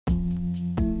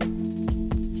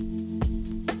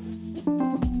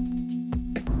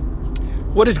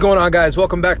What is going on, guys?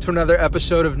 Welcome back to another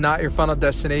episode of Not Your Final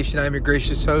Destination. I'm your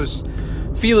gracious host,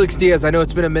 Felix Diaz. I know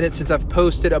it's been a minute since I've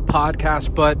posted a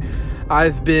podcast, but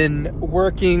I've been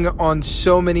working on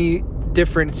so many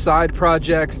different side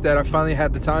projects that I finally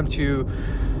had the time to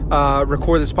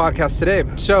record this podcast today.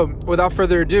 So without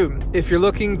further ado, if you're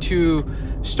looking to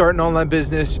start an online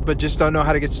business but just don't know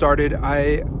how to get started,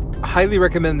 I highly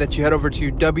recommend that you head over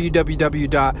to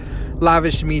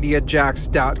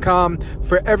www.lavishmediajax.com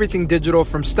for everything digital,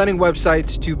 from stunning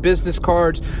websites to business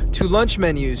cards to lunch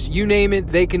menus. You name it,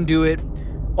 they can do it.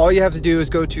 All you have to do is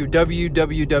go to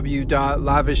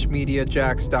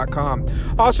www.lavishmediajax.com.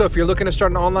 Also, if you're looking to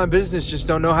start an online business, just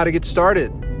don't know how to get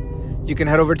started, you can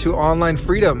head over to Online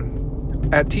Freedom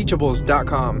at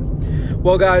teachables.com.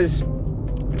 Well, guys,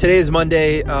 today is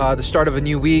Monday, the start of a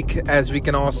new week, as we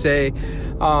can all say.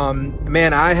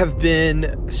 Man, I have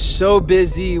been so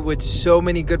busy with so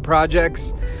many good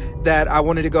projects that I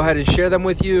wanted to go ahead and share them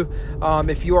with you.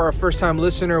 If you are a first-time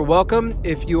listener, welcome.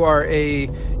 If you are a,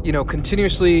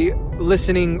 continuously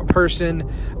listening person, to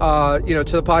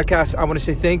the podcast, I want to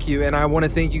say thank you. And I want to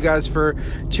thank you guys for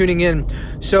tuning in.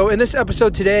 So in this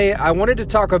episode today, I wanted to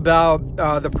talk about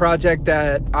the project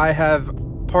that I have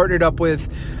partnered up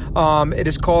with. It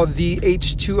is called the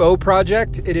H2O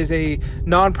Project. It is a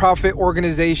nonprofit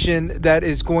organization that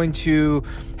is going to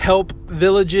help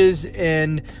villages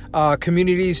and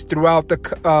communities throughout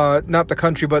not the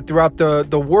country, but throughout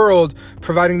the world,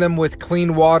 providing them with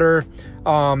clean water,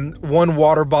 one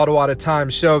water bottle at a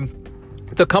time. So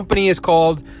the company is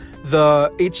called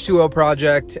the H2O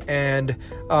Project, and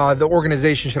the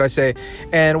organization, should I say.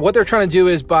 And what they're trying to do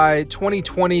is by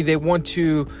 2020, they want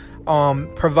to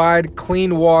provide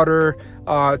clean water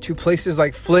to places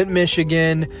like Flint,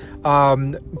 Michigan,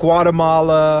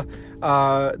 Guatemala,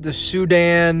 the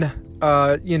Sudan,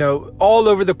 all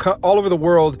over the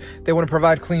world. They want to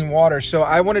provide clean water. So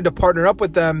I wanted to partner up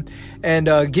with them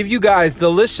and give you guys, the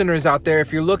listeners out there,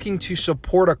 if you're looking to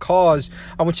support a cause,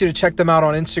 I want you to check them out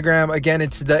on Instagram. Again,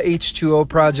 it's the H2O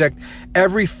Project.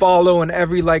 Every follow and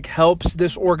every like helps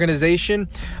this organization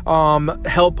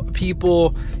help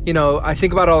people. I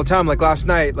think about it all the time. Like last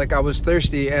night, like I was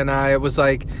thirsty and I was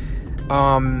like,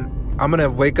 I'm gonna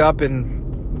wake up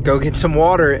and go get some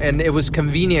water, and it was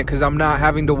convenient because I'm not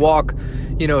having to walk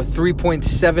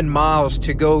 3.7 miles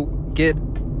to go get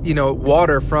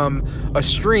water from a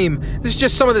stream. This is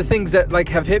just some of the things that like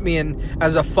have hit me. And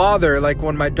as a father, like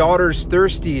when my daughter's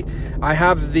thirsty, I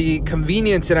have the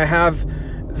convenience and I have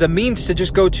the means to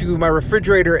just go to my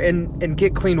refrigerator and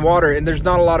get clean water, and there's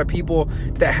not a lot of people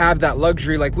that have that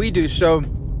luxury like we do. So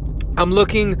I'm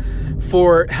looking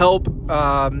for help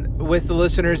with the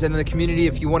listeners and the community.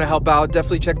 If you want to help out,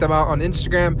 definitely check them out on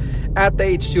Instagram at the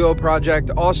H2O Project.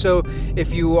 Also,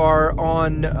 if you are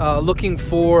looking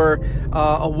for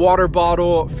a water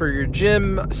bottle for your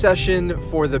gym session,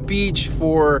 for the beach,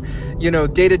 for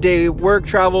day-to-day work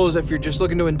travels, if you're just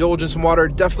looking to indulge in some water,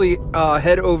 definitely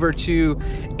head over to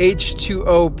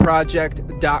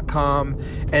h2oproject.com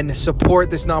and support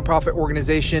this nonprofit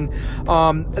organization.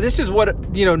 This is what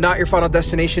Not Your Final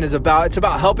Destination is about. It's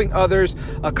about helping others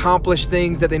accomplish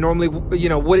things that they normally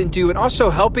wouldn't do, and also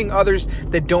helping others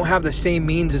that don't have the same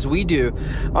means as we do.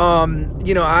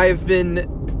 I've been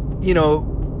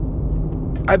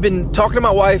talking to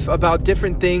my wife about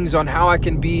different things on how I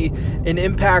can be an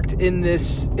impact in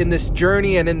this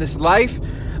journey and in this life,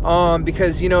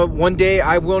 because one day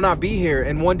I will not be here,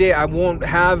 and one day I won't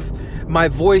have my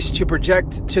voice to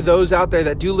project to those out there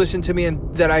that do listen to me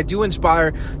and that I do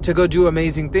inspire to go do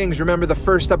amazing things. Remember, the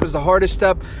first step is the hardest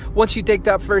step. Once you take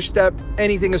that first step,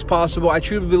 anything is possible. I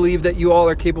truly believe that you all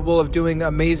are capable of doing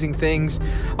amazing things.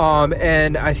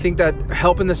 And I think that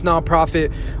helping this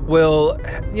nonprofit will,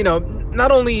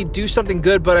 not only do something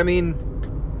good, but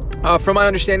from my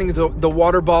understanding, the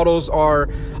water bottles are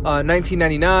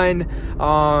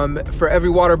 $19.99. For every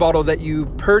water bottle that you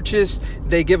purchase,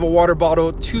 they give a water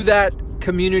bottle to that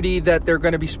community that they're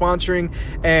going to be sponsoring.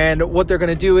 And what they're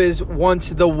going to do is, once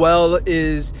the well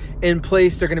is in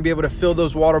place, they're going to be able to fill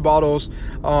those water bottles.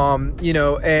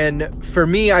 And for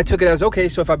me, I took it as, okay,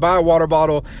 so if I buy a water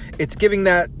bottle, it's giving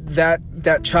that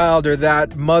child or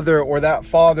that mother or that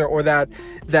father or that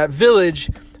village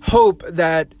hope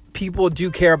that people do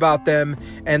care about them,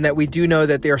 and that we do know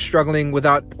that they are struggling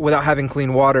without having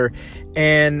clean water.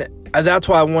 And that's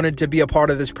why I wanted to be a part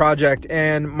of this project.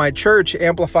 And my church,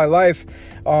 Amplify Life,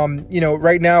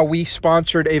 right now we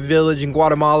sponsored a village in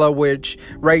Guatemala, which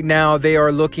right now they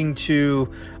are looking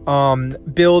to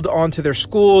build onto their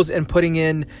schools and putting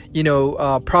in,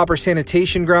 proper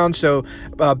sanitation grounds. So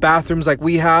bathrooms like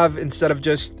we have, instead of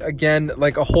just, again,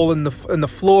 like a hole in the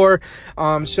floor.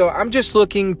 So I'm just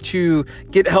looking to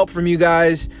get help from you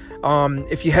guys.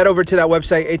 If you head over to that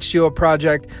website, H2O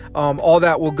Project, all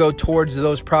that will go towards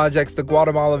those projects, the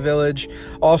Guatemala Village,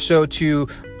 also to,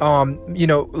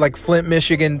 like Flint,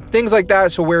 Michigan, things like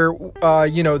that. So where,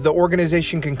 the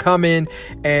organization can come in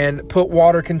and put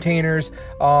water containers,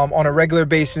 on a regular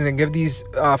basis and give these,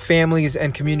 families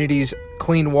and communities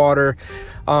clean water.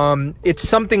 It's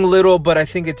something little, but I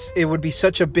think it would be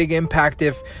such a big impact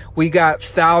if we got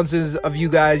thousands of you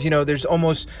guys. There's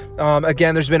almost,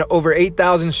 there's been over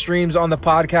 8,000 streams on the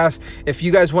podcast. If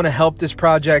you guys want to help this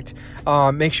project,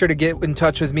 make sure to get in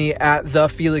touch with me at the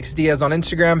Felix Diaz on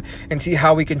Instagram and see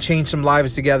how we can change some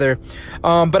lives together.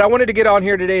 But I wanted to get on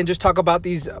here today and just talk about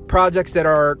these projects that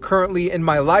are currently in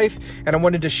my life, and I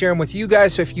wanted to share them with you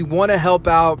guys. So if you want to help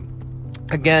out,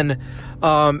 again,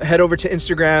 head over to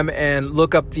Instagram and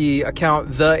look up the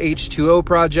account, the H2O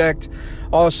Project.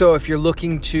 Also, if you're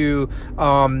looking to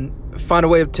find a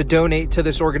way to donate to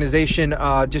this organization,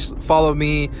 just follow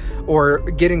me or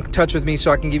get in touch with me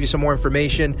so I can give you some more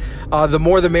information. The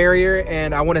more the merrier.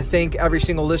 And I want to thank every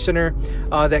single listener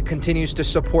that continues to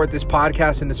support this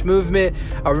podcast and this movement.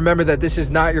 Remember that this is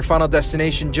not your final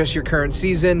destination, just your current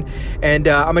season. And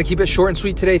I'm going to keep it short and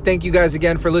sweet today. Thank you guys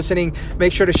again for listening.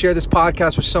 Make sure to share this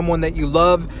podcast with someone that you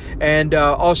love. And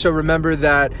also remember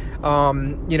that,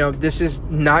 this is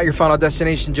not your final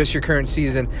destination, just your current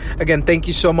season. Again, thank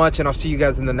you so much, and I'll see you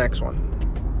guys in the next one.